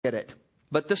get it.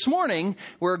 But this morning,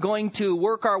 we're going to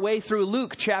work our way through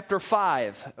Luke chapter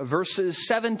 5, verses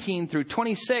 17 through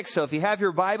 26. So if you have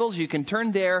your Bibles, you can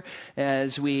turn there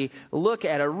as we look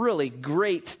at a really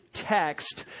great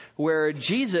text where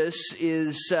Jesus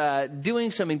is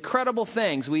doing some incredible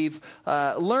things. We've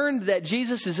learned that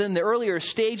Jesus is in the earlier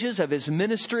stages of his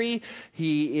ministry.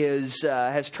 He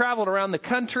has traveled around the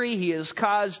country. He has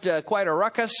caused quite a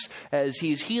ruckus as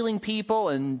he's healing people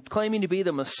and claiming to be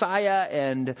the Messiah,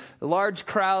 and large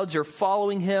crowds are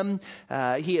following him.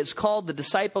 He has called the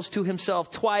disciples to himself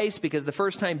twice because the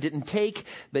first time didn't take,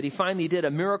 but he finally did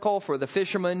a miracle for the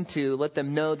fishermen to let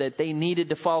them know that they needed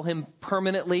to follow him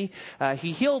permanently.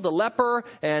 He healed a leper,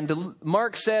 and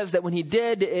Mark says that when he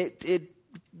did, it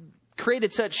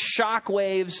created such shock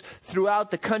waves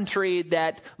throughout the country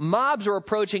that mobs were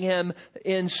approaching him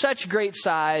in such great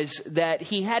size that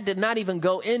he had to not even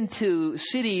go into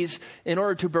cities in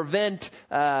order to prevent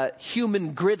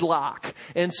human gridlock.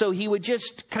 And so he would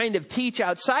just kind of teach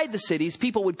outside the cities.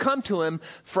 People would come to him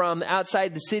from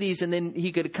outside the cities, and then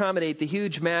he could accommodate the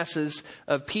huge masses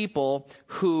of people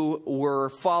who were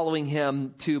following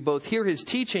him to both hear his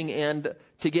teaching and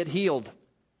to get healed.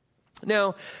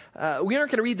 Now, we aren't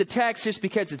going to read the text just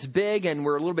because it's big and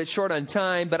we're a little bit short on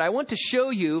time, but I want to show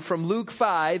you from Luke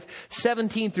 5,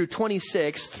 17 through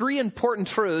 26, three important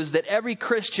truths that every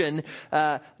Christian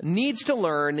needs to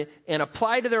learn and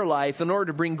apply to their life in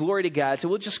order to bring glory to God. So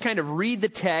we'll just kind of read the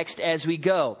text as we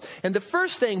go. And the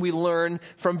first thing we learn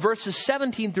from verses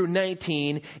 17 through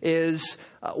 19 is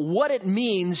what it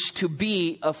means to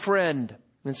be a friend.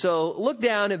 And so look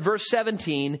down at verse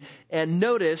 17 and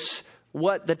notice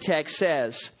what the text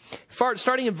says.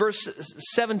 Starting in verse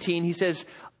 17, he says,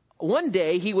 "One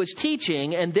day he was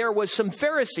teaching, and there was some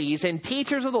Pharisees and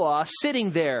teachers of the law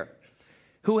sitting there,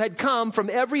 who had come from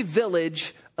every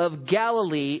village of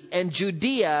Galilee and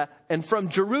Judea and from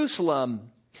Jerusalem."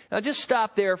 Now just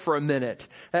stop there for a minute.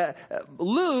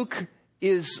 Luke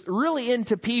is really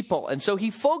into people, and so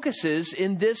he focuses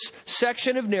in this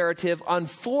section of narrative on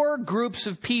four groups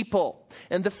of people.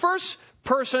 And the first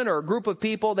person or group of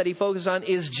people that he focuses on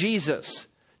is Jesus.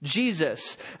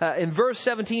 Jesus. In verse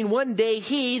 17, one day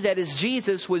he, that is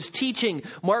Jesus, was teaching.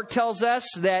 Mark tells us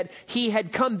that he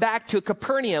had come back to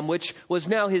Capernaum, which was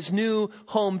now his new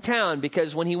hometown,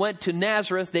 because when he went to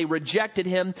Nazareth, they rejected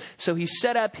him. So he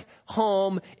set up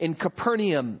home in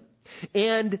Capernaum.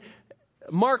 And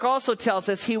Mark also tells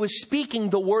us he was speaking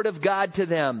the word of God to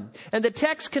them. And the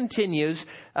text continues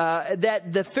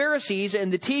that the Pharisees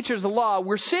and the teachers of the law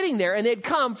were sitting there, and they'd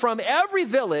come from every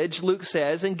village, Luke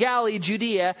says, in Galilee,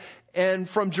 Judea, and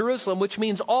from Jerusalem, which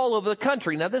means all over the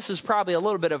country. Now, this is probably a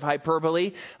little bit of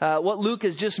hyperbole. What Luke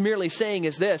is just merely saying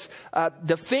is this.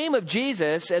 The fame of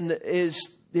Jesus and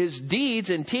his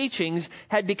deeds and teachings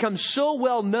had become so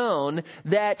well known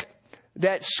that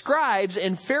scribes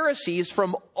and Pharisees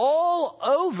from all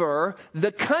over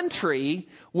the country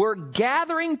were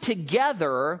gathering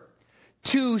together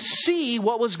to see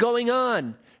what was going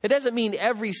on. It doesn't mean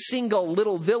every single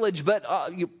little village, but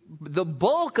the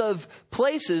bulk of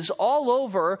places all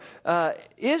over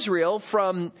Israel,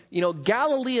 from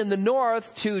Galilee in the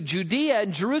north to Judea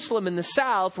and Jerusalem in the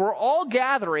south, were all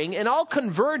gathering and all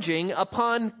converging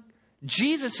upon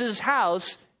Jesus'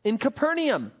 house in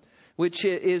Capernaum, which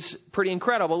is pretty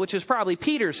incredible, which is probably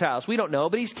Peter's house. We don't know,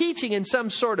 but he's teaching in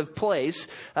some sort of place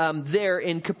there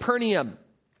in Capernaum.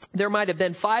 There might have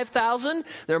been 5,000,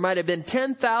 there might have been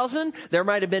 10,000, there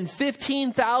might have been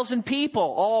 15,000 people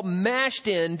all mashed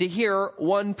in to hear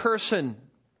one person.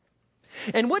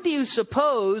 And what do you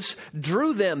suppose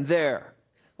drew them there?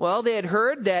 Well, they had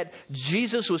heard that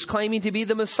Jesus was claiming to be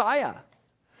the Messiah,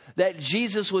 that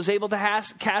Jesus was able to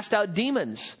cast out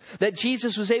demons, that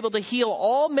Jesus was able to heal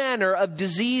all manner of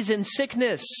disease and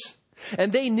sickness.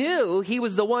 And they knew he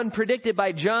was the one predicted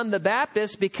by John the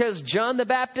Baptist because John the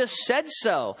Baptist said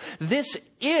so. This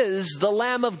is the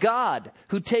Lamb of God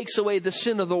who takes away the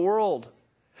sin of the world.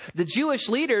 The Jewish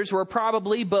leaders were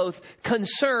probably both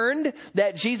concerned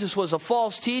that Jesus was a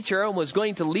false teacher and was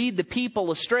going to lead the people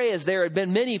astray, as there had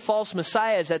been many false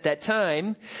messiahs at that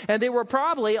time. And they were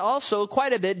probably also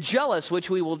quite a bit jealous, which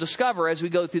we will discover as we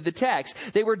go through the text.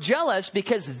 They were jealous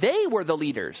because they were the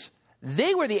leaders.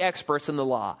 They were the experts in the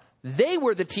law. They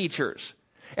were the teachers.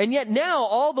 And yet now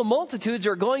all the multitudes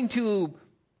are going to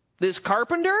this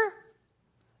carpenter.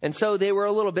 And so they were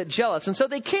a little bit jealous. And so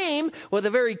they came with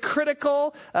a very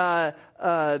critical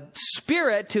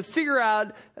spirit to figure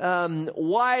out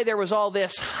why there was all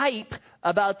this hype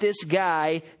about this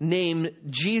guy named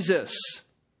Jesus.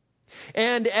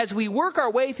 And as we work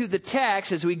our way through the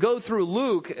text, as we go through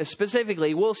Luke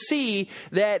specifically, we'll see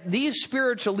that these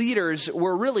spiritual leaders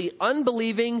were really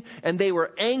unbelieving, and they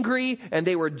were angry, and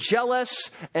they were jealous,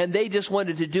 and they just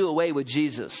wanted to do away with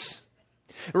Jesus.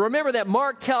 Remember that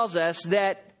Mark tells us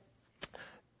that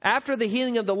after the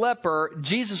healing of the leper,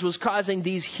 Jesus was causing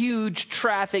these huge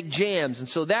traffic jams. And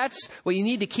so that's what you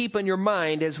need to keep in your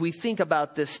mind as we think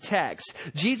about this text.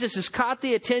 Jesus has caught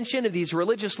the attention of these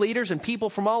religious leaders and people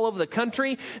from all over the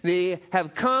country. They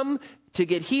have come to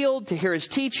get healed, to hear his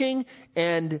teaching,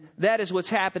 and that is what's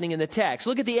happening in the text.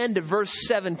 Look at the end of verse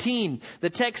 17. The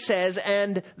text says,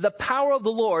 "And the power of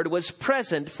the Lord was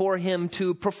present for him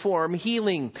to perform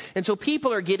healing." And so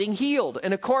people are getting healed.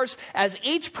 And of course, as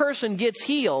each person gets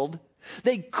healed,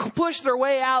 they push their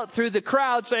way out through the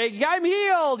crowd saying, "I'm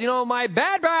healed, my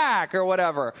bad back," or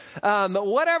whatever.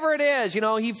 Whatever it is,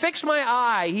 he fixed my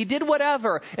eye, he did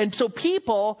whatever. And so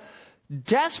people,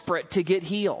 desperate to get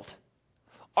healed,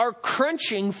 are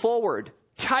crunching forward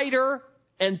tighter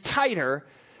and tighter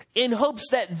in hopes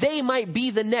that they might be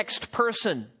the next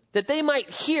person, that they might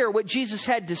hear what Jesus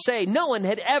had to say. No one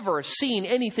had ever seen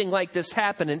anything like this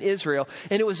happen in Israel,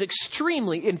 and it was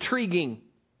extremely intriguing.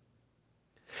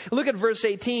 Look at verse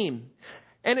 18.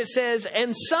 And it says,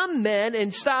 "And some men,"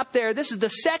 and stop there. This is the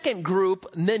second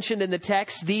group mentioned in the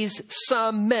text. These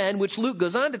some men, which Luke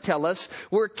goes on to tell us,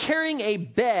 were carrying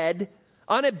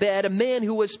on a bed, a man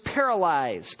who was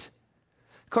paralyzed.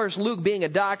 Of course, Luke, being a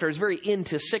doctor, is very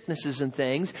into sicknesses and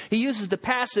things. He uses the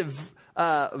passive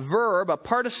verb, a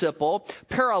participle,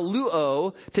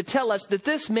 paraluo, to tell us that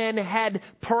this man had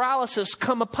paralysis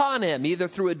come upon him, either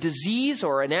through a disease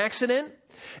or an accident.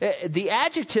 The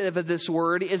adjective of this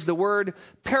word is the word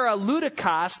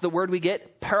paralutikos, the word we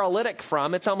get paralytic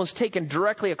from. It's almost taken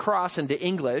directly across into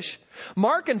English.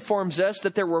 Mark informs us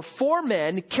that there were 4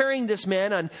 men carrying this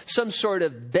man on some sort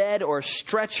of bed or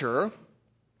stretcher.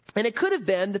 And it could have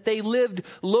been that they lived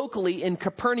locally in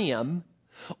Capernaum,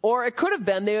 or it could have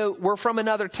been they were from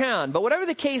another town. But whatever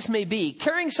the case may be,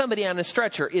 carrying somebody on a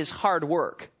stretcher is hard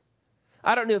work.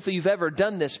 I don't know if you've ever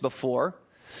done this before,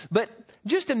 but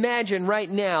just imagine right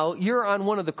now, you're on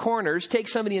one of the corners, take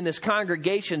somebody in this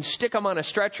congregation, stick them on a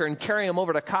stretcher, and carry them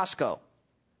over to Costco.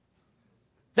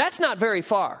 That's not very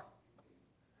far.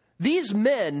 These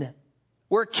men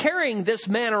were carrying this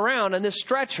man around on this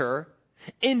stretcher,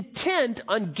 intent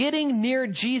on getting near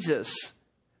Jesus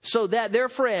so that their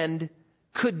friend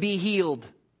could be healed.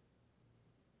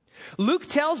 Luke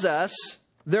tells us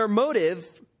their motive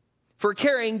for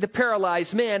carrying the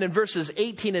paralyzed man in verses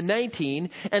 18 and 19,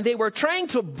 and they were trying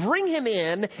to bring him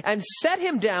in and set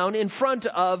him down in front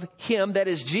of him, that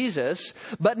is Jesus,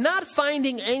 but not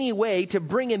finding any way to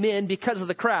bring him in because of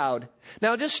the crowd.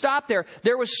 Now just stop there.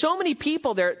 There were so many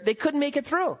people there, they couldn't make it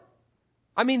through.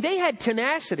 I mean, they had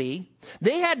tenacity,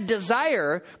 they had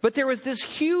desire, but there was this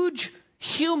huge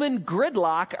human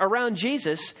gridlock around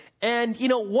Jesus. And,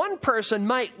 one person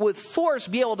might with force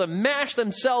be able to mash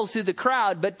themselves through the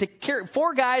crowd, but to carry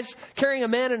 4 guys carrying a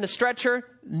man in a stretcher,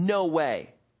 no way.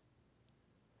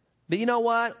 But you know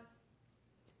what?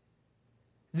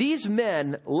 These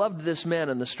men loved this man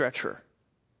in the stretcher.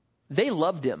 They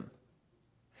loved him.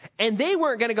 And they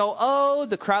weren't going to go, "Oh,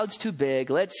 the crowd's too big.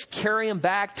 Let's carry him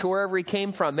back to wherever he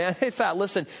came from." Man, they thought,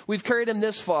 "Listen, we've carried him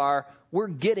this far. We're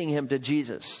getting him to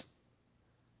Jesus.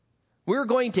 We're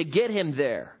going to get him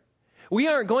there. We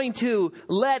aren't going to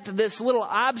let this little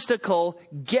obstacle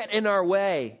get in our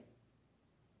way."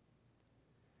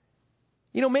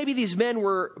 Maybe these men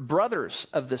were brothers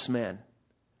of this man.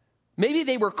 Maybe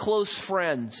they were close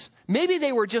friends. Maybe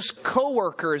they were just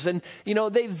coworkers, and,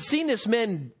 they've seen this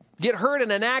man get hurt in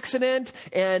an accident,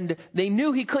 and they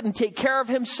knew he couldn't take care of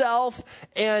himself,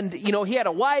 and he had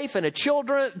a wife and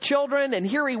children, and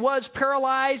here he was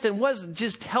paralyzed and was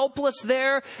just helpless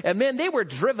there, and man, they were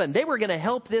driven. They were going to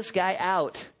help this guy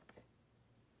out.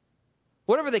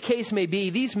 Whatever the case may be,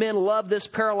 these men loved this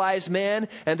paralyzed man,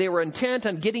 and they were intent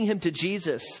on getting him to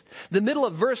Jesus. The middle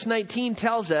of verse 19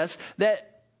 tells us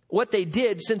that what they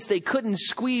did, since they couldn't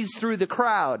squeeze through the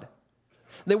crowd,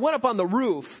 they went up on the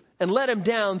roof and let him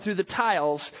down through the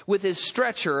tiles with his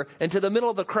stretcher into the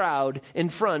middle of the crowd in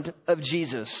front of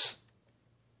Jesus.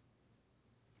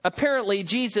 Apparently,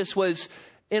 Jesus was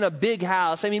in a big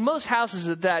house. I mean, most houses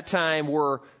at that time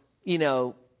were,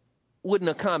 wouldn't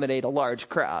accommodate a large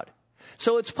crowd.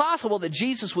 So it's possible that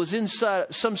Jesus was in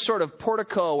some sort of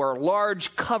portico or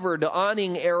large covered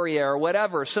awning area or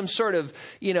whatever, some sort of,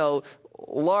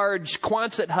 large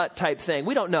Quonset hut type thing.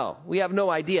 We don't know. We have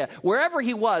no idea. Wherever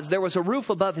he was, there was a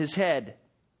roof above his head.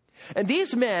 And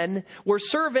these men were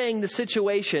surveying the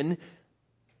situation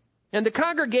And the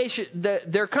congregation,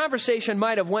 their conversation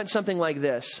might have went something like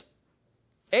this.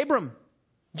 Abram,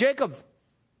 Jacob,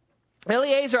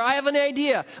 Eliezer, I have an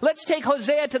idea. Let's take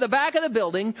Hosea to the back of the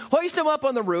building, hoist him up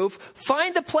on the roof,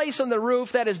 find the place on the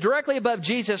roof that is directly above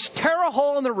Jesus, tear a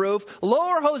hole in the roof,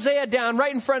 lower Hosea down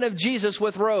right in front of Jesus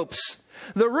with ropes.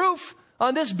 The roof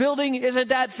on this building isn't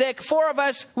that thick. 4 of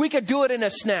us, we could do it in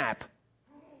a snap.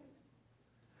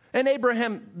 And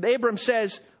Abram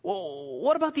says, well,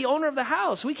 what about the owner of the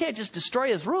house? We can't just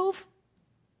destroy his roof.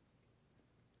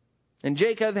 And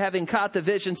Jacob, having caught the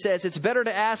vision, says, it's better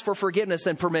to ask for forgiveness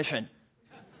than permission.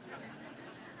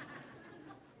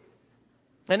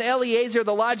 And Eliezer,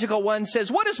 the logical one, says,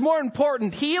 what is more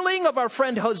important, healing of our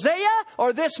friend Hosea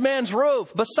or this man's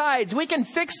roof? Besides, we can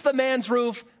fix the man's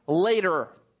roof later.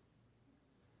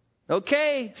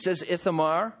 Okay, says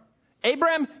Ithamar.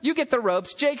 Abram, you get the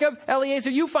ropes. Jacob,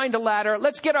 Eliezer, you find a ladder.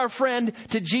 Let's get our friend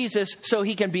to Jesus so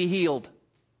he can be healed.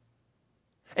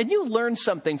 And you learn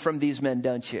something from these men,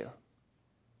 don't you?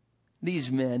 These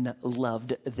men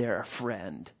loved their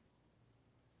friend.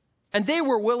 And they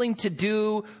were willing to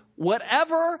do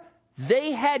whatever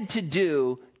they had to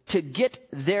do to get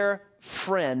their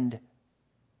friend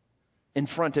in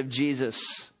front of Jesus.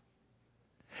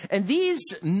 And these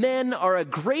men are a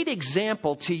great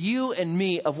example to you and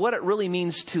me of what it really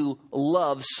means to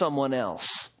love someone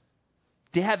else.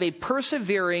 To have a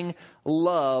persevering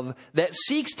love that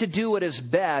seeks to do what is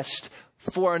best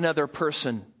for another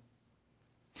person.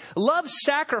 Love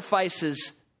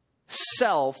sacrifices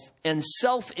self and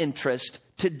self-interest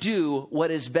to do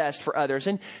what is best for others.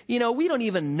 And, we don't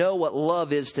even know what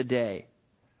love is today.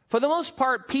 For the most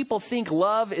part, people think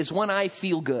love is when I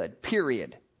feel good,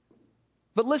 period.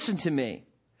 But listen to me.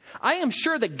 I am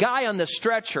sure the guy on the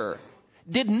stretcher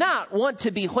did not want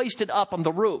to be hoisted up on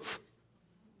the roof.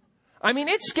 I mean,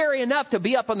 it's scary enough to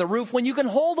be up on the roof when you can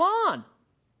hold on.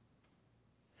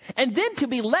 And then to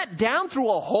be let down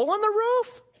through a hole in the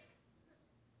roof?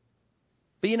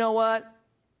 But you know what?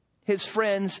 His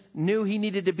friends knew he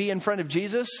needed to be in front of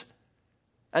Jesus.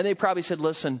 And they probably said,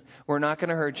 listen, we're not going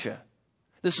to hurt you.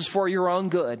 This is for your own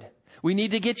good. We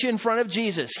need to get you in front of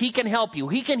Jesus. He can help you.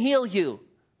 He can heal you.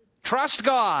 Trust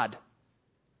God.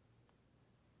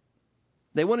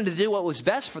 They wanted to do what was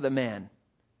best for the man,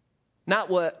 not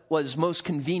what was most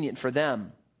convenient for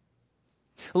them.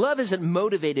 Love isn't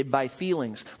motivated by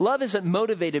feelings. Love isn't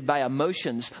motivated by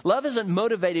emotions. Love isn't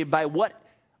motivated by what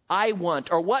I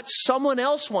want or what someone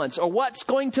else wants or what's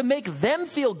going to make them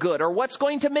feel good or what's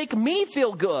going to make me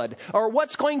feel good or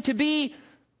what's going to be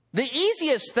the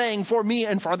easiest thing for me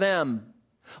and for them.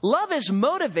 Love is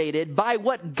motivated by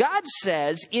what God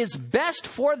says is best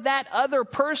for that other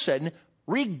person,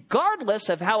 regardless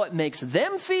of how it makes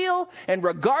them feel and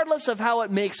regardless of how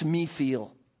it makes me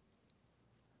feel.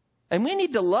 And we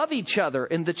need to love each other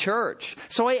in the church.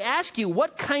 So I ask you,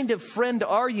 what kind of friend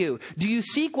are you? Do you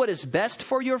seek what is best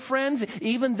for your friends,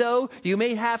 even though you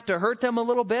may have to hurt them a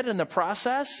little bit in the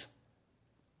process?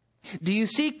 Do you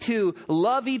seek to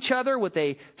love each other with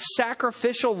a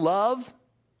sacrificial love?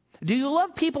 Do you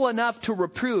love people enough to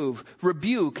reprove,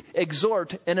 rebuke,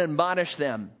 exhort, and admonish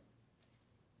them?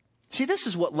 See, this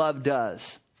is what love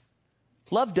does.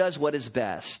 Love does what is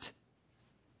best.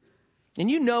 And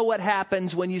you know what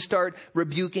happens when you start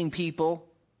rebuking people.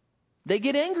 They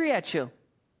get angry at you.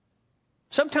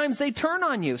 Sometimes they turn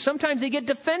on you. Sometimes they get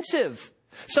defensive.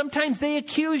 Sometimes they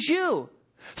accuse you.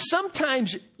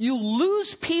 Sometimes you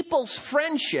lose people's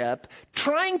friendship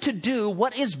trying to do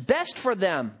what is best for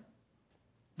them.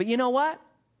 But you know what?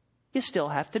 You still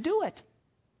have to do it.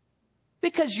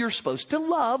 Because you're supposed to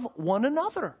love one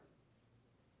another.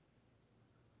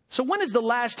 So when is the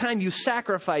last time you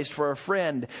sacrificed for a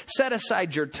friend, set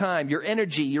aside your time, your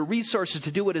energy, your resources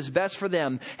to do what is best for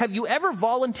them? Have you ever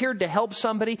volunteered to help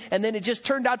somebody and then it just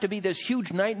turned out to be this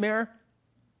huge nightmare?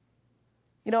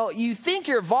 You think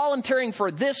you're volunteering for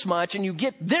this much and you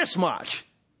get this much.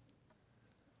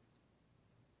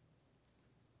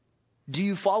 Do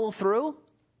you follow through?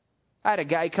 I had a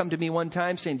guy come to me one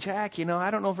time saying, Jack,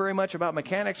 I don't know very much about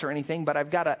mechanics or anything, but I've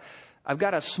got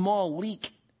a small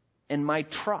leak in my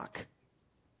truck.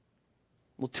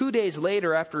 Well, 2 days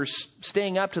later, after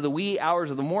staying up to the wee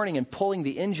hours of the morning and pulling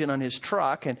the engine on his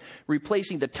truck and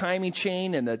replacing the timing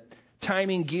chain and the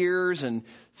timing gears and,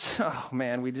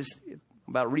 we just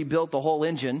about rebuilt the whole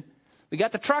engine. We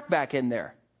got the truck back in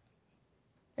there.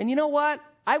 And you know what?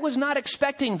 I was not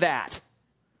expecting that.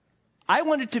 I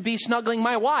wanted to be snuggling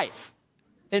my wife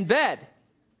in bed.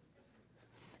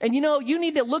 And you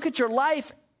need to look at your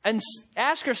life and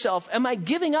ask yourself, am I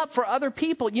giving up for other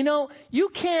people? You know, you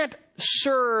can't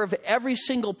serve every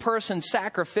single person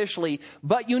sacrificially,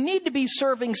 but you need to be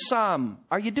serving some.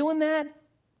 Are you doing that?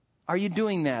 Are you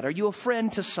doing that? Are you a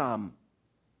friend to some?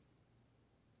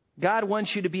 God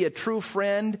wants you to be a true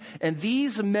friend, and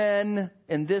these men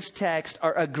in this text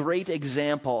are a great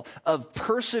example of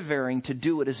persevering to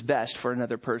do what is best for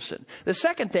another person. The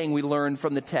second thing we learn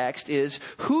from the text is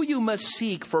who you must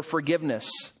seek for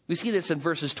forgiveness. We see this in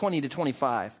verses 20 to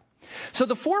 25. So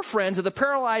the 4 friends of the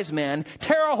paralyzed man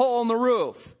tear a hole in the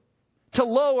roof to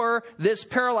lower this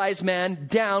paralyzed man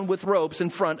down with ropes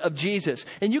in front of Jesus.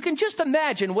 And you can just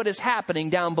imagine what is happening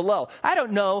down below. I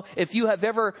don't know if you have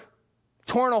ever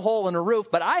torn a hole in a roof,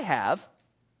 but I have.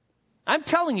 I'm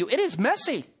telling you, it is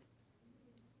messy.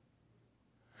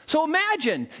 So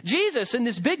imagine Jesus in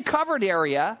this big covered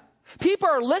area. People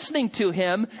are listening to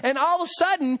him, and all of a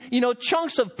sudden,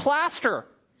 chunks of plaster,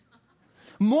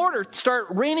 mortar start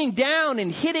raining down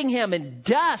and hitting him, and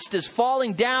dust is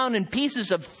falling down, and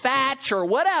pieces of thatch or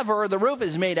whatever the roof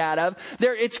is made out of.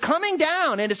 It's coming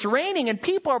down, and it's raining, and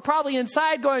people are probably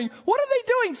inside going, what are they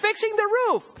doing fixing the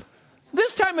roof?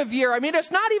 This time of year,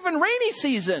 it's not even rainy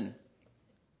season.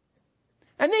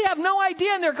 And they have no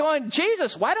idea, and they're going,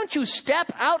 Jesus, why don't you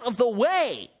step out of the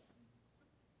way?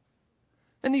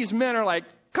 And these men are like,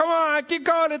 come on, keep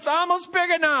going, it's almost big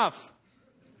enough.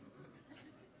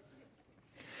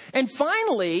 And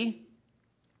finally,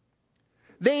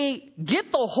 they get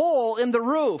the hole in the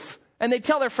roof, and they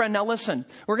tell their friend, now listen,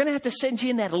 we're going to have to send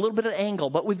you in at a little bit of angle,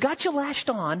 but we've got you lashed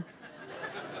on.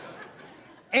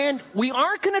 And we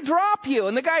aren't going to drop you.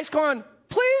 And the guy's going,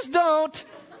 please don't.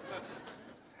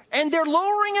 And they're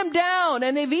lowering him down.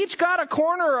 And they've each got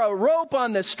a rope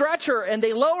on the stretcher. And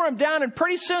they lower him down. And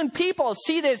pretty soon people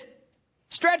see this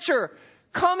stretcher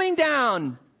coming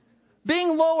down,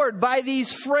 being lowered by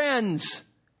these friends.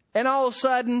 And all of a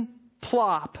sudden,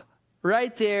 plop,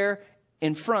 right there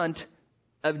in front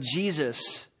of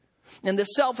Jesus. And the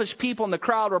selfish people in the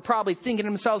crowd were probably thinking to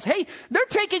themselves, hey, they're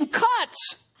taking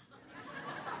cuts.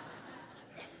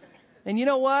 And you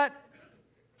know what?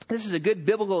 This is a good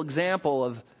biblical example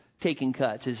of taking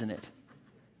cuts, isn't it?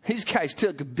 These guys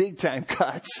took big time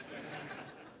cuts.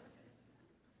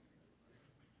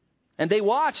 And they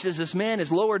watched as this man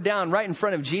is lowered down right in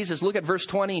front of Jesus. Look at verse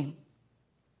 20.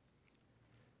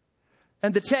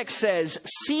 And the text says,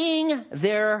 seeing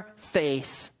their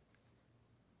faith.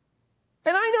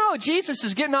 And I know Jesus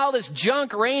is getting all this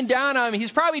junk rained down on him.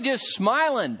 He's probably just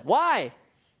smiling. Why?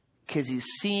 Because he's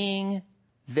seeing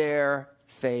their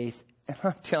faith. And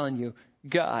I'm telling you,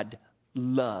 God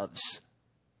loves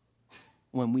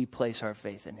when we place our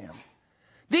faith in him.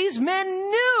 These men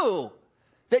knew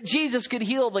that Jesus could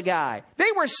heal the guy.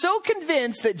 They were so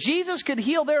convinced that Jesus could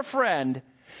heal their friend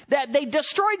that they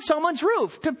destroyed someone's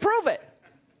roof to prove it.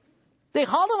 They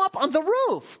hauled him up on the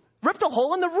roof, ripped a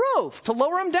hole in the roof to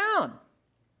lower him down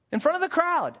in front of the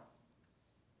crowd.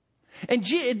 And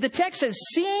the text says,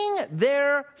 seeing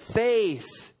their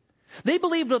faith. They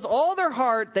believed with all their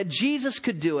heart that Jesus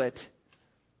could do it.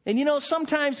 And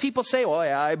sometimes people say, well,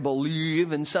 yeah, I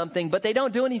believe in something, but they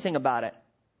don't do anything about it.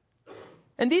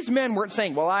 And these men weren't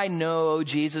saying, well, I know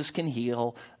Jesus can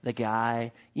heal the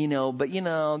guy, but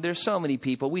there's so many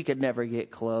people, we could never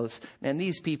get close. And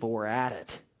these people were at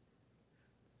it.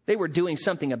 They were doing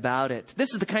something about it.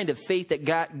 This is the kind of faith that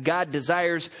God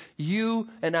desires you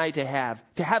and I to have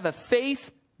a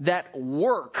faith that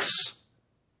works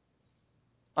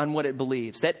on what it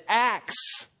believes, that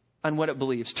acts on what it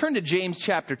believes. Turn to James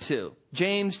chapter 2.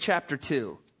 James chapter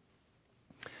 2.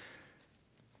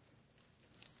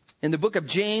 In the book of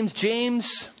James,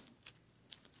 James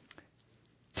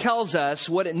tells us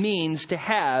what it means to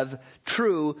have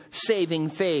true saving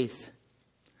faith.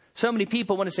 So many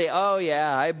people want to say, oh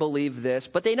yeah, I believe this,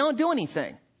 but they don't do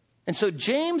anything. And so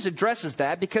James addresses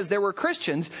that because there were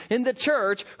Christians in the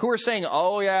church who were saying,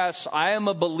 oh yes, I am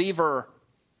a believer.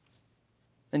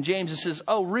 And James says,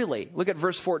 oh, really? Look at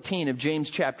verse 14 of James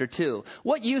chapter 2.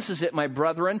 What use is it, my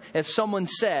brethren, if someone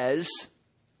says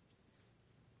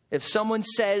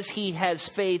he has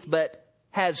faith but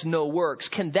has no works?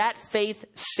 Can that faith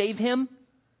save him?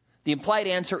 The implied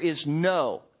answer is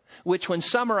no, which when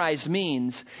summarized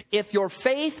means, if your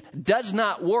faith does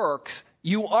not work,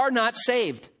 you are not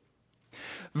saved.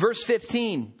 Verse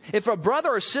 15, if a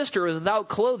brother or sister is without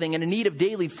clothing and in need of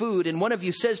daily food, and one of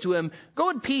you says to him, go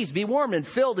in peace, be warmed and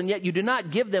filled, and yet you do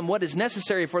not give them what is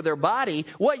necessary for their body,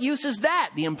 what use is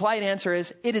that? The implied answer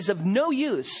is, it is of no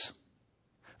use.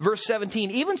 Verse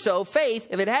 17, even so, faith,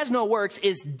 if it has no works,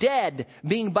 is dead,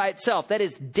 being by itself. That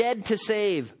is dead to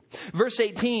save. Verse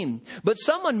 18, but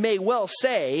someone may well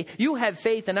say, you have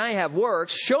faith and I have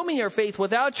works. Show me your faith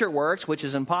without your works, which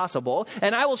is impossible,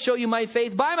 and I will show you my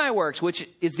faith by my works, which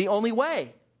is the only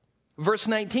way. Verse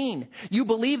 19, you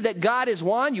believe that God is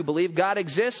one. You believe God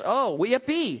exists. Oh,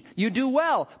 yippee. You do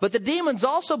well. But the demons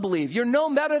also believe. You're no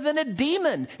better than a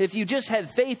demon. If you just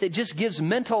have faith that just gives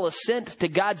mental assent to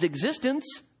God's existence.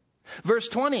 Verse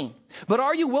 20, but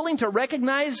are you willing to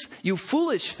recognize, you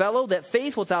foolish fellow, that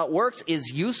faith without works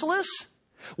is useless?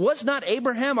 Was not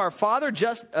Abraham our father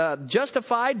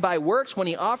justified by works when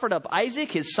he offered up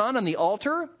Isaac, his son, on the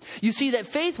altar? You see that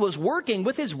faith was working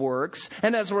with his works,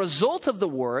 and as a result of the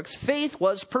works, faith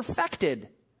was perfected.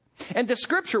 And the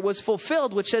scripture was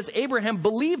fulfilled, which says Abraham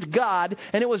believed God,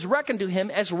 and it was reckoned to him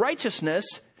as righteousness,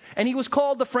 and he was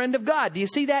called the friend of God. Do you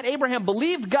see that? Abraham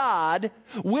believed God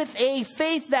with a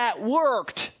faith that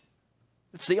worked.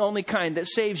 It's the only kind that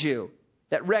saves you,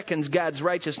 that reckons God's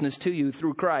righteousness to you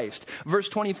through Christ. Verse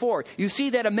 24, you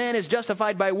see that a man is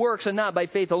justified by works and not by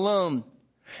faith alone.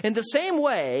 In the same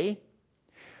way,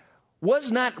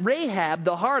 was not Rahab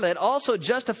the harlot also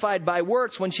justified by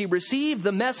works when she received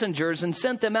the messengers and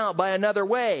sent them out by another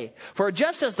way? For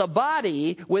just as the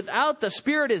body without the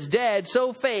spirit is dead,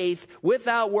 so faith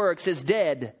without works is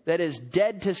dead. That is,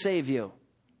 dead to save you.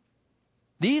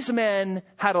 These men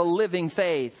had a living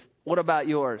faith. What about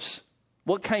yours?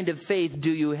 What kind of faith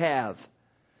do you have?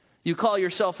 You call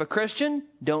yourself a Christian,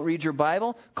 don't read your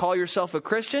Bible. Call yourself a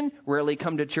Christian, rarely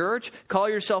come to church. Call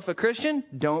yourself a Christian,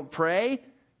 don't pray.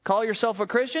 Call yourself a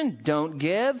Christian, don't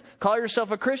give. Call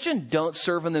yourself a Christian, don't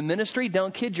serve in the ministry.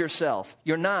 Don't kid yourself.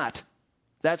 You're not.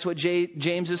 That's what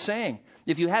James is saying.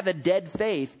 If you have a dead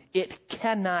faith, it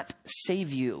cannot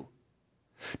save you.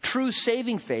 True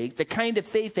saving faith, the kind of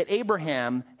faith that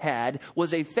Abraham had,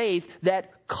 was a faith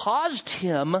that caused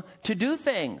him to do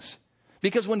things.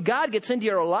 Because when God gets into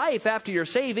your life after you're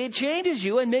saved, it changes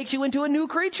you and makes you into a new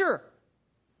creature.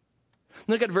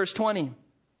 Look at verse 20.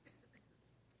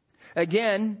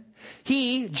 Again,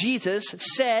 he, Jesus,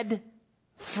 said,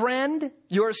 friend,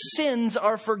 your sins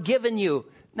are forgiven you.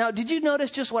 Now, did you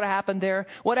notice just what happened there?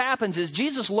 What happens is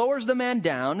Jesus lowers the man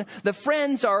down. The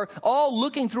friends are all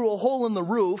looking through a hole in the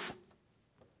roof.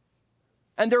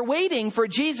 And they're waiting for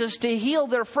Jesus to heal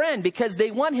their friend because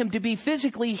they want him to be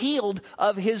physically healed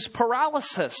of his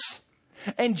paralysis.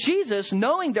 And Jesus,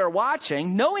 knowing they're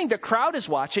watching, knowing the crowd is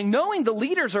watching, knowing the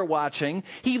leaders are watching,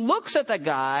 he looks at the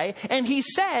guy and he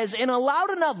says in a loud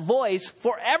enough voice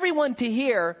for everyone to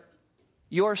hear,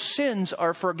 your sins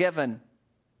are forgiven.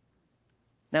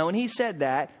 Now, when he said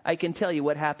that, I can tell you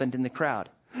what happened in the crowd.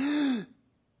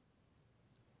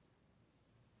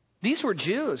 These were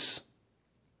Jews.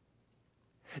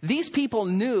 These people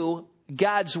knew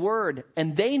God's word,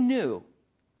 and they knew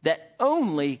that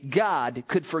only God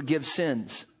could forgive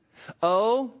sins.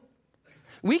 Oh,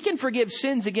 we can forgive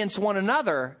sins against one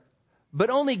another, but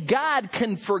only God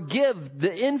can forgive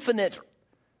the infinite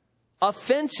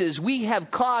offenses we have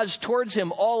caused towards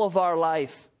him all of our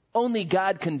life. Only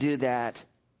God can do that.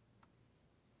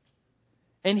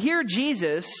 And here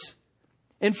Jesus,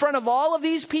 in front of all of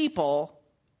these people,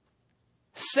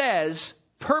 says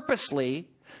purposely,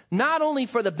 not only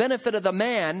for the benefit of the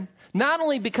man, not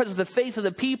only because of the faith of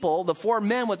the people, the four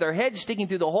men with their heads sticking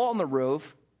through the hole in the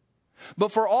roof,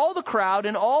 but for all the crowd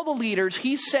and all the leaders,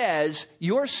 he says,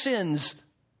 your sins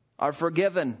are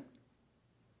forgiven.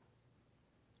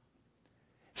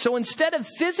 So instead of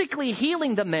physically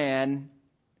healing the man,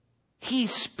 he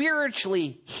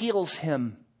spiritually heals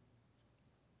him.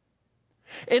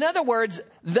 In other words,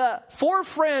 the four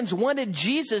friends wanted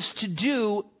Jesus to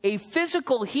do a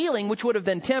physical healing, which would have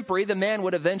been temporary. The man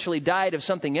would eventually die of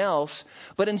something else.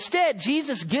 But instead,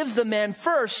 Jesus gives the man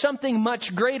first something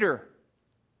much greater.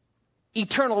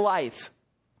 Eternal life.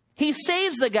 He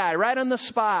saves the guy right on the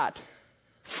spot.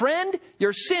 Friend,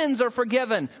 your sins are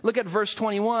forgiven. Look at verse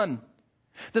 21.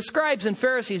 The scribes and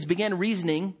Pharisees began to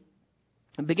reason,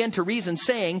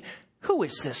 saying, who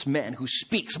is this man who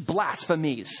speaks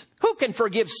blasphemies? Who can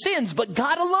forgive sins but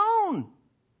God alone?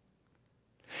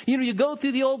 You know, you go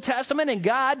through the Old Testament and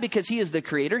God, because he is the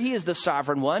creator, he is the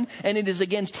sovereign one, and it is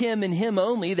against him and him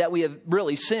only that we have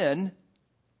really sinned,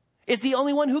 is the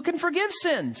only one who can forgive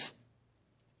sins.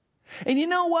 And you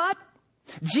know what?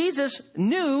 Jesus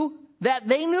knew that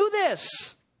they knew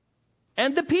this.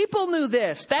 And the people knew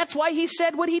this. That's why he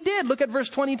said what he did. Look at verse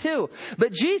 22.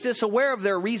 But Jesus, aware of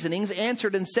their reasonings,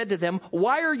 answered and said to them,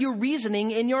 why are you reasoning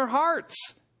in your hearts?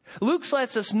 Luke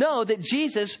lets us know that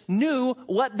Jesus knew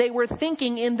what they were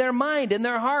thinking in their mind, in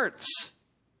their hearts.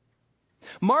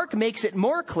 Mark makes it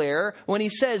more clear when he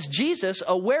says Jesus,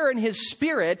 aware in his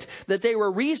spirit that they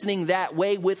were reasoning that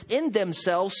way within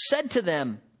themselves, said to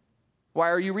them, "Why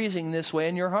are you reasoning this way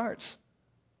in your hearts?"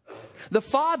 The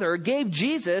Father gave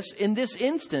Jesus in this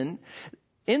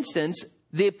instance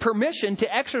the permission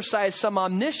to exercise some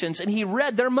omniscience, and he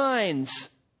read their minds.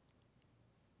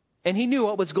 And he knew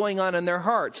what was going on in their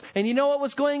hearts. And you know what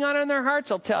was going on in their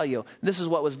hearts? I'll tell you. This is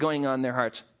what was going on in their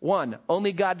hearts. 1,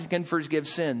 only God can forgive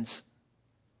sins.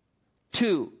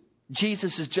 2,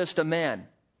 Jesus is just a man.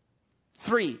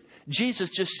 3,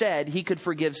 Jesus just said he could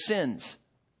forgive sins.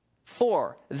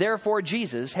 4, therefore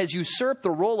Jesus has usurped the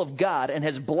role of God and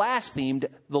has blasphemed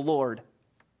the Lord.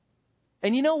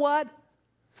 And you know what?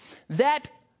 That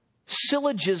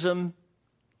syllogism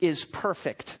is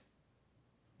perfect,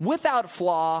 without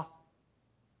flaw,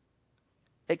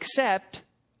 except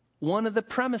one of the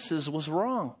premises was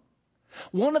wrong.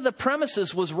 One of the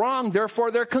premises was wrong,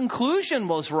 therefore their conclusion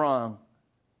was wrong.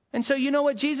 And so you know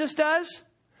what Jesus does?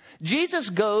 Jesus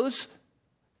goes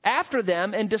after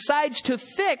them and decides to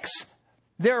fix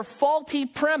their faulty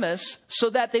premise so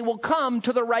that they will come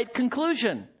to the right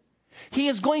conclusion. He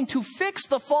is going to fix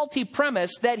the faulty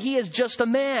premise that he is just a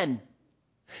man.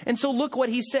 And so look what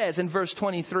he says in verse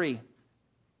 23.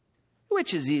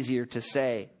 Which is easier to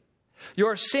say,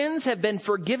 your sins have been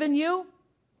forgiven you,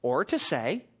 or to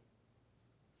say,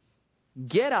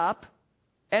 get up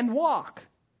and walk?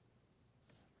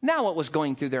 Now what was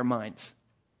going through their minds?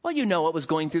 Well, you know what was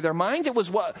going through their minds. It was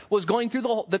what was going through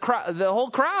the whole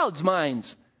crowd's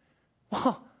minds.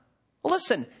 Well,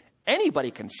 listen,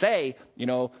 anybody can say,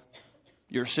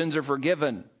 your sins are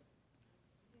forgiven.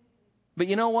 But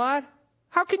you know what?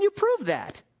 How can you prove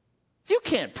that? You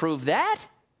can't prove that.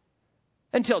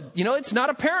 Until, it's not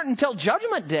apparent until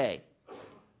Judgment Day.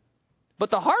 But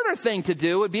the harder thing to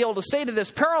do would be able to say to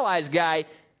this paralyzed guy,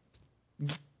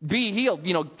 be healed,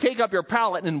 take up your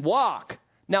pallet and walk.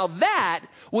 Now that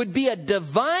would be a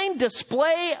divine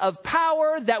display of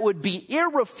power that would be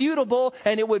irrefutable,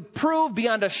 and it would prove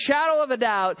beyond a shadow of a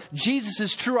doubt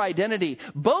Jesus' true identity.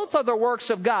 Both are the works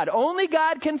of God. Only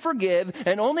God can forgive,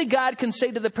 and only God can say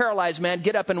to the paralyzed man,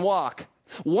 get up and walk.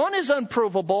 One is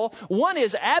unprovable, one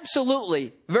is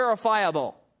absolutely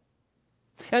verifiable.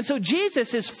 And so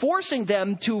Jesus is forcing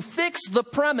them to fix the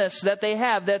premise that they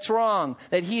have that's wrong,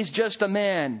 that he's just a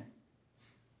man.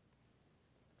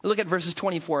 Look at verses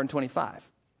 24 and 25.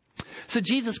 So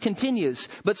Jesus continues,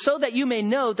 but so that you may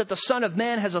know that the Son of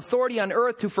Man has authority on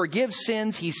earth to forgive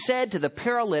sins, he said to the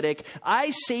paralytic,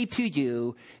 I say to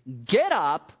you, get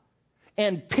up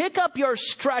and pick up your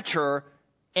stretcher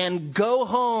and go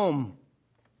home.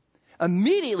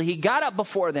 Immediately he got up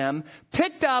before them,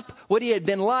 picked up what he had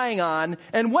been lying on,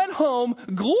 and went home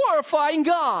glorifying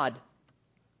God.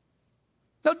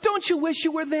 Now, don't you wish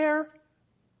you were there?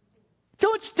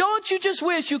 Don't you just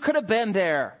wish you could have been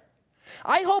there?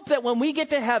 I hope that when we get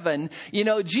to heaven,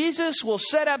 Jesus will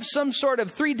set up some sort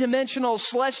of three-dimensional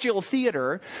celestial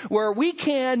theater where we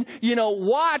can,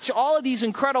 watch all of these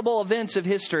incredible events of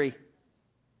history.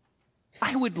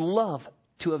 I would love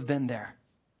to have been there.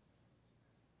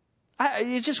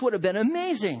 It just would have been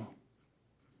amazing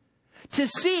to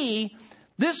see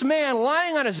this man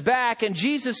lying on his back and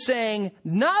Jesus saying,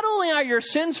 not only are your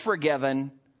sins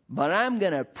forgiven, but I'm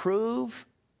going to prove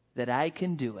that I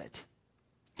can do it.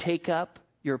 Take up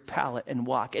your pallet and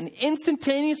walk. And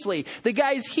instantaneously, the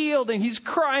guy's healed and he's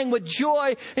crying with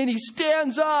joy and he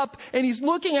stands up and he's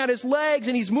looking at his legs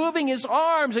and he's moving his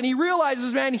arms and he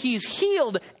realizes, man, he's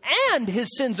healed and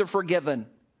his sins are forgiven.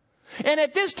 And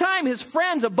at this time, his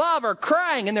friends above are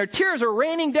crying and their tears are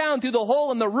raining down through the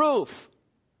hole in the roof.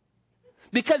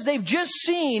 Because they've just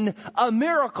seen a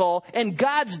miracle and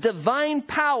God's divine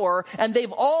power, and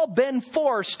they've all been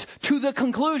forced to the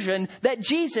conclusion that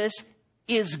Jesus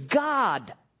is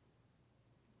God.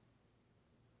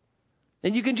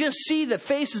 And you can just see the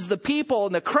faces of the people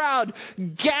in the crowd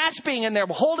gasping, and they're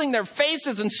holding their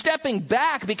faces and stepping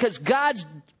back because God's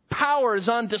power is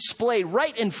on display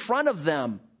right in front of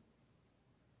them.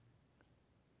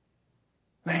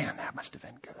 Man, that must have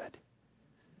been good.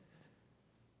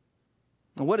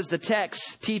 And what does the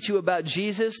text teach you about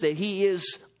Jesus? That he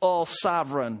is all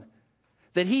sovereign,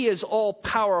 that he is all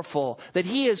powerful, that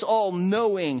he is all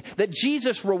knowing, that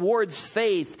Jesus rewards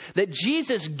faith, that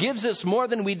Jesus gives us more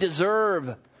than we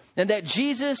deserve, and that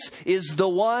Jesus is the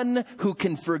one who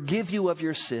can forgive you of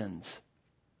your sins.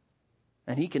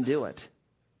 And he can do it.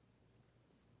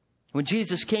 When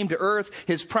Jesus came to earth,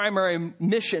 his primary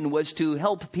mission was to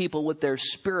help people with their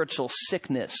spiritual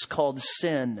sickness called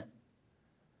sin.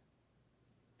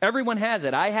 Everyone has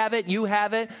it. I have it. You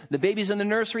have it. The babies in the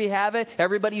nursery have it.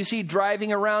 Everybody you see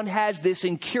driving around has this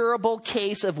incurable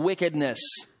case of wickedness.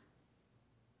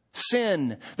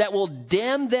 Sin that will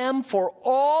damn them for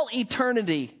all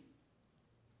eternity.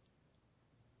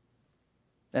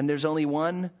 And there's only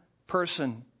one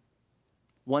person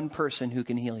who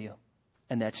can heal you,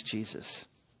 and that's Jesus.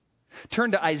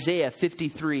 Turn to Isaiah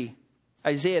 53.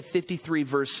 Isaiah 53,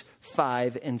 verse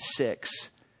 5 and 6.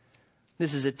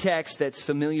 This is a text that's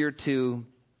familiar to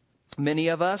many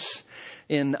of us.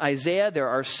 In Isaiah, there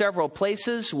are several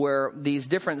places where these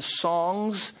different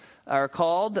songs are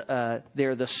called.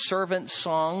 They're the servant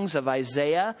songs of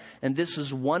Isaiah. And this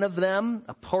is one of them,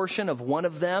 a portion of one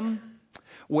of them,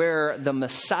 where the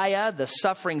Messiah, the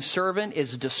suffering servant,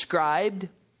 is described.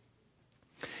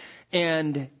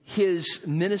 And his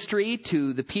ministry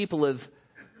to the people of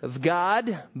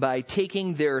God by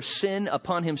taking their sin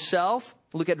upon himself.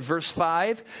 Look at verse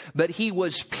 5. But he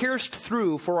was pierced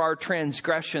through for our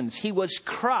transgressions. He was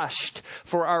crushed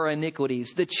for our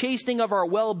iniquities. The chastening of our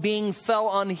well-being fell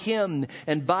on him,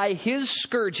 and by his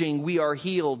scourging we are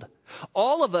healed.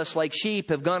 All of us like sheep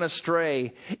have gone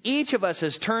astray. Each of us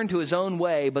has turned to his own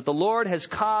way, but the Lord has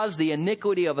caused the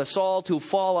iniquity of us all to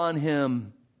fall on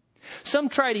him. Some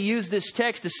try to use this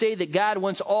text to say that God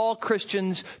wants all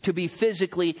Christians to be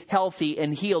physically healthy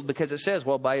and healed because it says,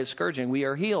 well, by his scourging we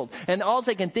are healed. And all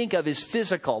they can think of is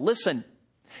physical. Listen,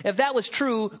 if that was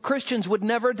true, Christians would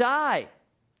never die.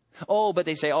 Oh, but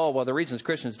they say, oh, well, the reasons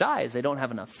Christians die is they don't have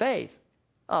enough faith.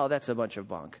 Oh, that's a bunch of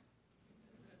bunk.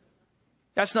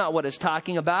 That's not what it's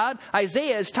talking about.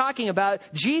 Isaiah is talking about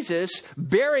Jesus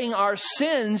bearing our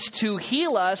sins to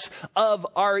heal us of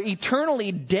our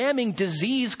eternally damning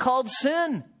disease called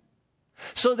sin.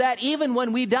 So that even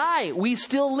when we die, we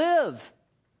still live.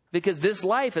 Because this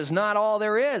life is not all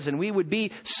there is. And we would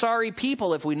be sorry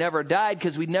people if we never died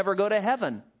because we'd never go to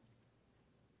heaven.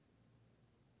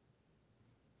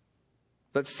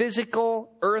 But physical,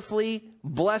 earthly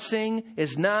blessing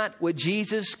is not what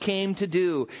Jesus came to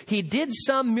do. He did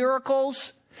some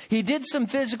miracles. He did some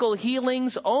physical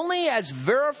healings only as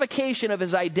verification of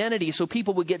his identity so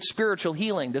people would get spiritual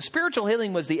healing. The spiritual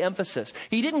healing was the emphasis.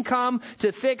 He didn't come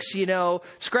to fix,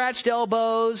 scratched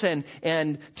elbows and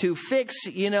to fix,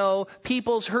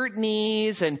 people's hurt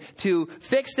knees and to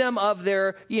fix them of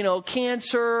their,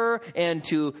 cancer and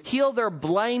to heal their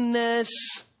blindness.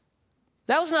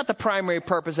 That was not the primary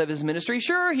purpose of his ministry.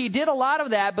 Sure, he did a lot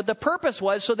of that, but the purpose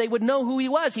was so they would know who he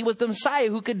was. He was the Messiah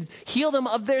who could heal them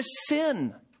of their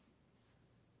sin.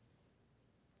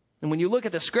 And when you look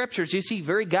at the scriptures, you see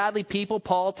very godly people,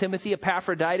 Paul, Timothy,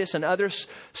 Epaphroditus, and others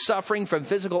suffering from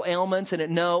physical ailments. And it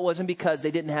wasn't because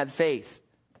they didn't have faith.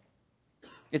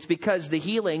 It's because the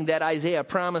healing that Isaiah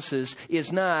promises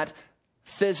is not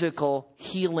physical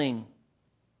healing.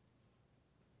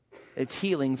 It's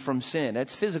healing from sin.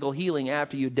 It's physical healing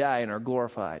after you die and are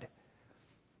glorified.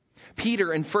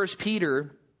 Peter in 1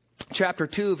 Peter chapter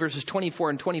 2, verses 24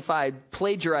 and 25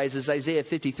 plagiarizes Isaiah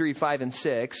 53, 5 and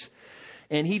 6.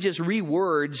 And he just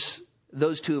rewords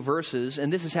those two verses.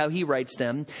 And this is how he writes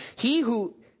them.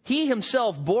 He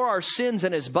himself bore our sins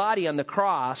in his body on the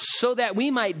cross so that we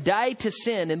might die to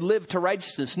sin and live to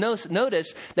righteousness.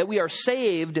 Notice that we are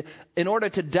saved in order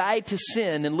to die to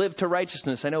sin and live to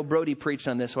righteousness. I know Brody preached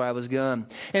on this while I was gone.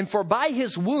 And for by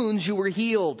his wounds you were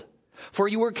healed. For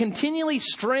you were continually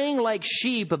straying like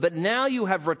sheep, but now you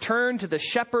have returned to the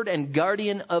shepherd and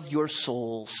guardian of your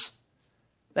souls.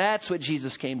 That's what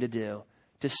Jesus came to do.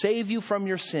 To save you from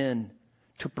your sin.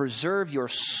 To preserve your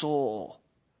soul.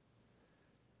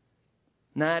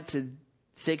 Not to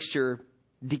fix your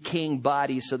decaying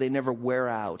body so they never wear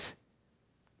out.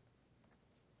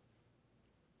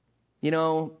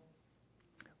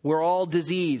 We're all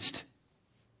diseased.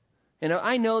 And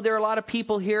I know there are a lot of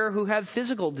people here who have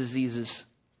physical diseases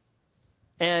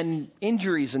and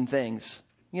injuries and things.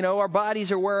 Our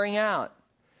bodies are wearing out.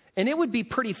 And it would be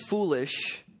pretty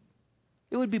foolish.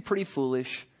 It would be pretty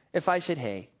foolish if I said,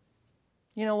 hey,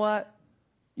 you know what?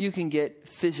 You can get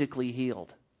physically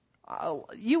healed.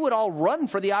 You would all run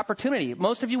for the opportunity.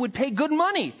 Most of you would pay good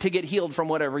money to get healed from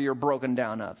whatever you're broken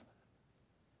down of.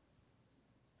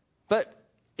 But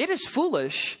it is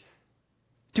foolish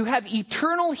to have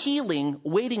eternal healing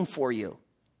waiting for you.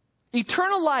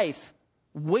 Eternal life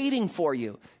waiting for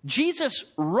you. Jesus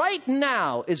right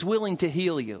now is willing to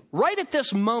heal you. Right at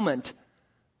this moment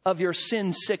of your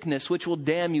sin sickness, which will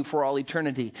damn you for all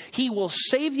eternity. He will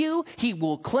save you. He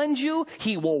will cleanse you.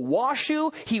 He will wash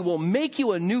you. He will make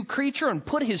you a new creature and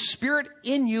put his Spirit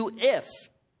in you if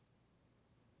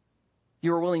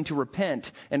you are willing to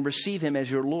repent and receive him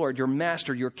as your Lord, your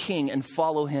Master, your King, and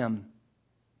follow him.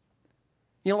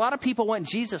 You know, a lot of people want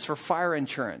Jesus for fire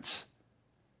insurance,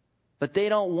 but they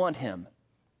don't want him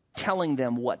telling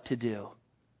them what to do.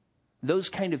 Those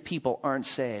kind of people aren't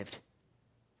saved.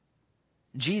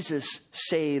 Jesus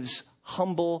saves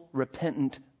humble,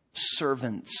 repentant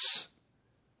servants,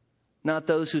 not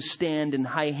those who stand in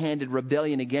high-handed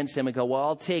rebellion against him and go, well,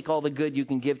 I'll take all the good you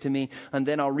can give to me, and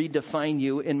then I'll redefine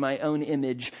you in my own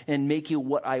image and make you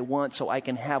what I want so I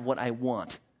can have what I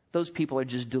want. Those people are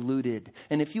just deluded.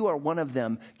 And if you are one of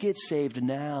them, get saved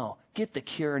now. Get the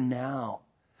cure now.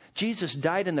 Jesus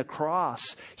died on the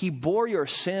cross. He bore your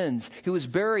sins. He was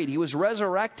buried. He was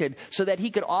resurrected so that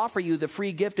he could offer you the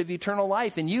free gift of eternal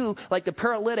life. And you, like the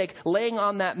paralytic laying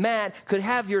on that mat, could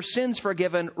have your sins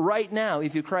forgiven right now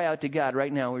if you cry out to God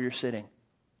right now where you're sitting.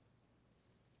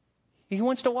 He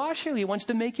wants to wash you. He wants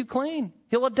to make you clean.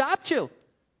 He'll adopt you.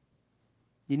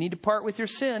 You need to part with your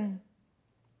sin.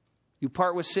 You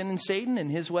part with sin and Satan and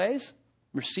his ways.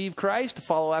 Receive Christ to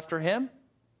follow after him.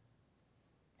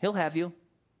 He'll have you.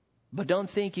 But don't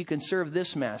think you can serve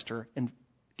this master and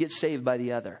get saved by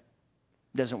the other.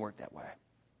 It doesn't work that way.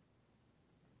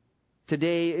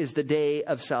 Today is the day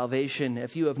of salvation.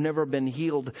 If you have never been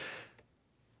healed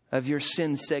of your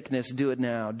sin sickness, do it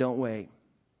now. Don't wait.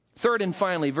 Third and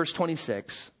finally, verse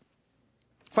 26.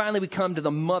 Finally, we come to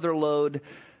the mother lode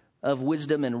of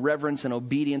wisdom and reverence and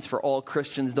obedience for all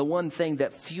Christians. The one thing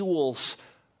that fuels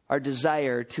our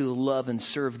desire to love and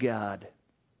serve God.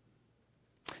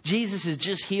 Jesus has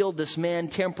just healed this man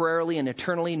temporarily and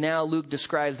eternally. Now Luke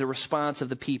describes the response of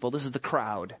the people. This is the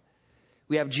crowd.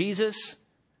 We have Jesus,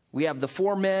 we have the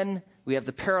 4 men, we have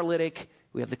the paralytic,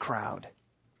 we have the crowd.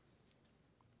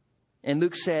 And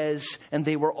Luke says, and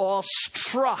they were all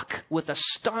struck with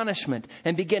astonishment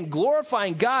and began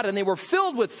glorifying God, and they were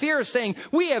filled with fear, saying,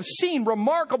 we have seen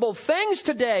remarkable things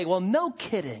today. Well, no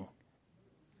kidding.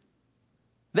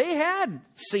 They had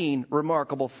seen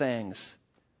remarkable things.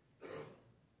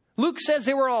 Luke says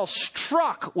they were all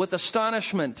struck with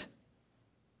astonishment.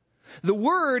 The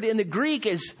word in the Greek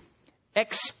is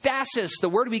ecstasis, the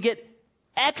word we get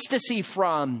ecstasy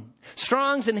from.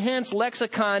 Strong's Enhanced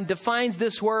Lexicon defines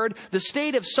this word, the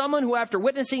state of someone who after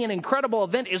witnessing an incredible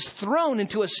event is thrown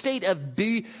into a state of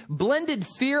blended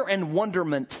fear and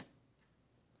wonderment.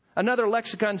 Another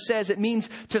lexicon says it means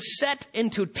to set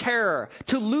into terror,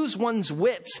 to lose one's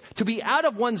wits, to be out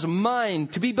of one's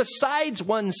mind, to be besides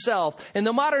oneself. In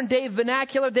the modern day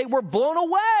vernacular, they were blown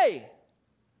away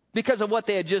because of what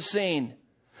they had just seen.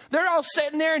 They're all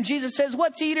sitting there and Jesus says,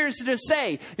 what's eaters to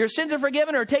say? Your sins are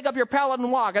forgiven, or take up your pallet and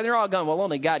walk. And they're all going, well,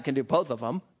 only God can do both of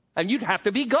them. And you'd have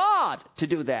to be God to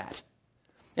do that.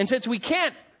 And since we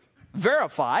can't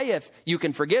verify if you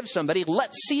can forgive somebody,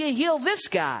 let's see you heal this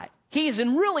guy. He's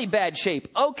in really bad shape.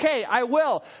 Okay, I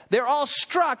will. They're all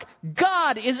struck.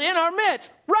 God is in our midst,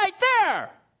 right there.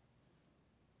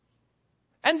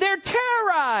 And they're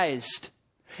terrorized.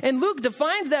 And Luke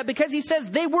defines that because he says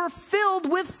they were filled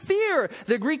with fear.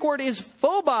 The Greek word is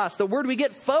phobos, the word we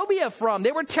get phobia from.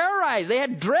 They were terrorized. They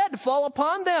had dread fall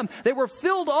upon them. They were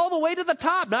filled all the way to the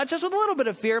top, not just with a little bit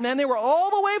of fear, man. They were all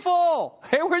the way full.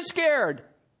 They were scared.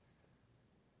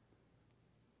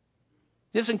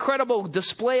 This incredible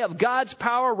display of God's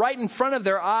power right in front of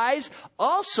their eyes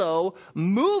also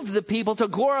moved the people to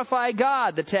glorify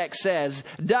God, the text says.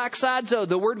 Doxazo,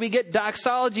 the word we get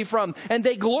doxology from. And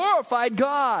they glorified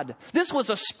God. This was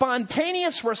a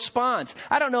spontaneous response.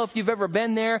 I don't know if you've ever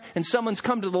been there and someone's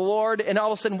come to the Lord and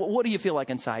all of a sudden, what do you feel like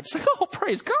inside? It's like, oh,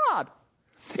 praise God.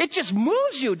 It just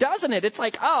moves you, doesn't it? It's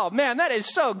like, oh man, that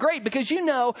is so great because you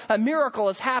know a miracle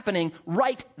is happening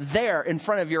right there in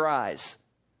front of your eyes.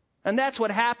 And that's what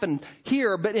happened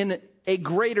here, but in a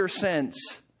greater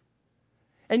sense.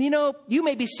 And you know, you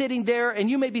may be sitting there and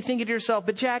you may be thinking to yourself,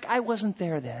 but Jack, I wasn't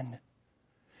there then.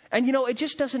 And you know, it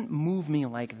just doesn't move me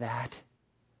like that.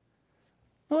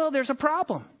 Well, there's a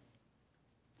problem.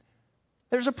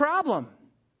 There's a problem.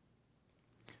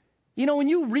 You know, when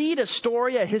you read a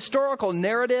story, a historical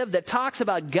narrative that talks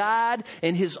about God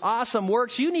and his awesome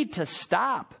works, you need to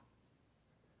stop.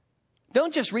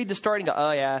 Don't just read the story and go,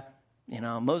 oh yeah, you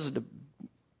know, Moses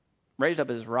raised up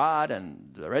his rod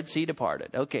and the Red Sea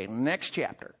departed. Okay, next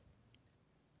chapter.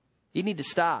 You need to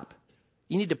stop.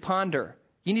 You need to ponder.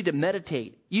 You need to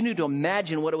meditate. You need to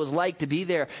imagine what it was like to be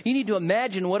there. You need to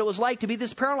imagine what it was like to be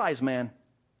this paralyzed man.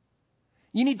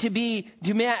 You need to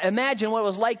imagine what it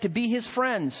was like to be his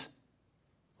friends.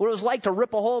 what it was like to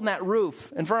rip a hole in that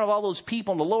roof in front of all those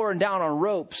people and to lower them down on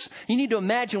ropes. You need to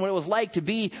imagine what it was like to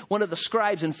be one of the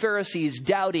scribes and Pharisees,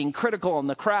 doubting, critical in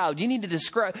the crowd. You need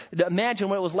to imagine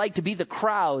what it was like to be the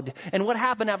crowd and what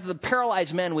happened after the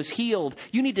paralyzed man was healed.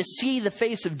 You need to see the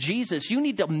face of Jesus. You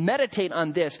need to meditate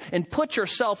on this and put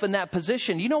yourself in that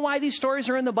position. You know why these stories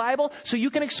are in the Bible? So you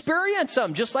can experience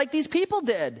them just like these people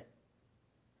did.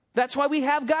 That's why we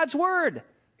have God's Word.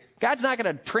 God's not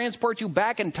going to transport you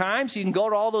back in time so you can go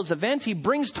to all those events. He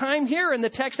brings time here in the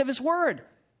text of His Word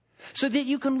so that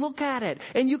you can look at it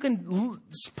and you can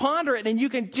ponder it and you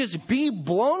can just be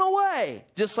blown away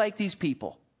just like these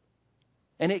people.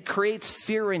 And it creates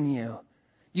fear in you.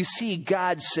 You see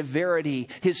God's severity,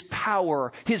 His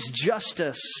power, His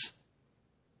justice.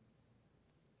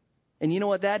 And you know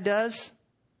what that does?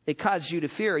 It causes you to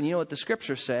fear. And you know what the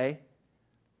scriptures say?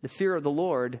 The fear of the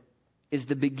Lord is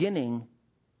the beginning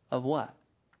of what?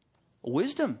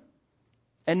 Wisdom.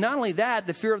 And not only that,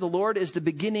 the fear of the Lord is the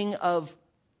beginning of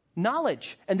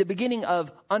knowledge and the beginning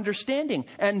of understanding.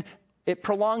 And it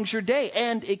prolongs your day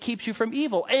and it keeps you from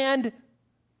evil and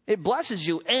it blesses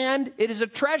you and it is a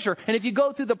treasure. And if you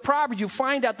go through the Proverbs, you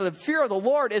find out that the fear of the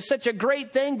Lord is such a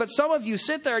great thing. But some of you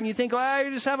sit there and you think, well, I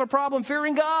just have a problem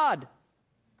fearing God.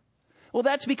 Well,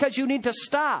 that's because you need to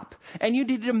stop and you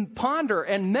need to ponder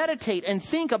and meditate and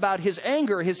think about His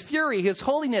anger, His fury, His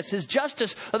holiness, His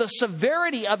justice, the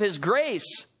severity of His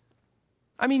grace.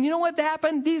 I mean, you know what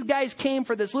happened? These guys came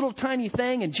for this little tiny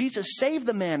thing and Jesus saved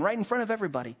the man right in front of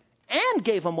everybody and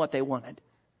gave them what they wanted.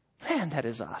 Man, that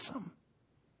is awesome.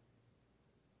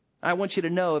 I want you to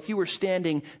know if you were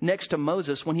standing next to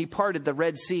Moses when he parted the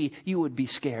Red Sea, you would be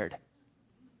scared.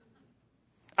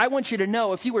 I want you to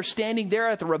know if you were standing there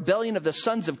at the rebellion of the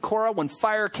sons of Korah when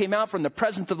fire came out from the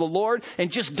presence of the Lord and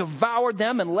just devoured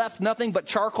them and left nothing but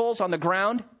charcoals on the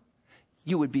ground,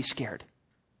 you would be scared.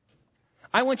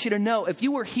 I want you to know if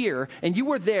you were here and you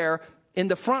were there in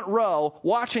the front row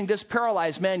watching this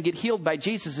paralyzed man get healed by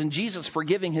Jesus and Jesus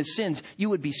forgiving his sins, you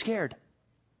would be scared.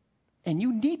 And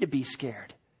you need to be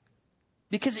scared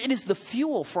because it is the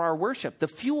fuel for our worship, the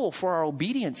fuel for our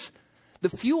obedience. The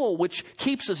fuel which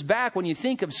keeps us back when you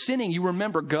think of sinning, you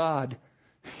remember God.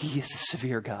 He is a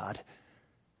severe God.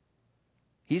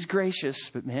 He's gracious,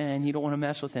 but man, you don't want to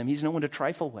mess with Him. He's no one to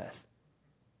trifle with.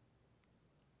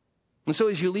 And so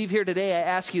as you leave here today, I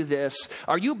ask you this.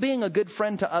 Are you being a good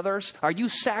friend to others? Are you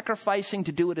sacrificing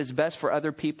to do what is best for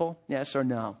other people? Yes or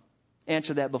no?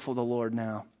 Answer that before the Lord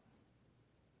now.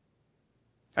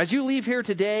 As you leave here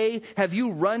today, have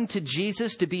you run to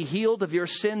Jesus to be healed of your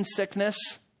sin sickness?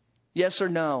 Yes or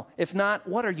no? If not,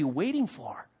 what are you waiting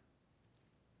for?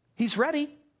 He's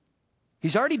ready.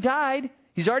 He's already died.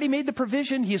 He's already made the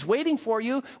provision. He's waiting for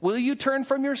you. Will you turn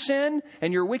from your sin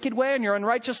and your wicked way and your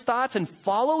unrighteous thoughts and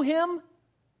follow Him?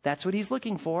 That's what He's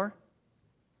looking for.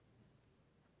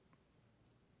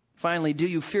 Finally, do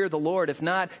you fear the Lord? If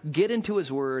not, get into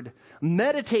His Word.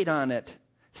 Meditate on it.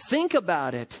 Think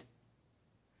about it.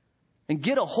 And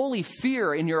get a holy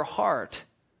fear in your heart.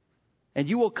 And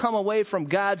you will come away from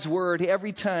God's Word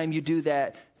every time you do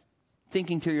that,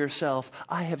 thinking to yourself,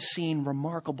 I have seen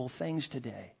remarkable things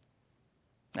today.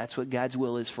 That's what God's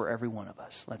will is for every one of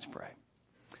us. Let's pray.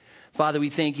 Father, we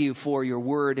thank You for Your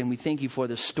Word, and we thank You for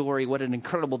the story. What an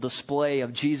incredible display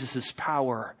of Jesus'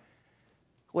 power.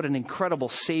 What an incredible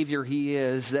Savior He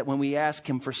is, that when we ask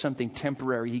Him for something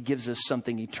temporary, He gives us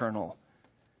something eternal.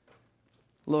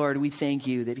 Lord, we thank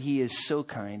You that He is so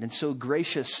kind and so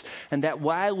gracious, and that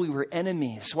while we were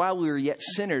enemies, while we were yet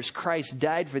sinners, Christ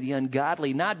died for the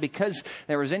ungodly, not because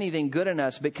there was anything good in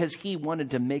us, because He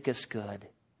wanted to make us good.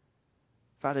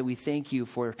 Father, we thank You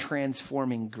for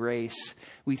transforming grace.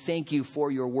 We thank You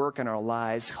for Your work in our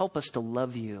lives. Help us to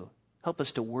love You. Help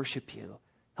us to worship You.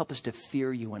 Help us to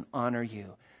fear You and honor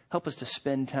You. Help us to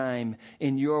spend time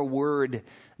in Your Word,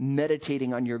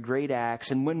 meditating on Your great acts.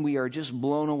 And when we are just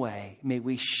blown away, may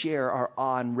we share our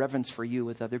awe and reverence for You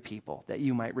with other people, that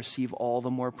You might receive all the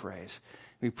more praise.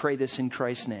 We pray this in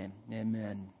Christ's name.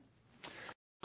 Amen.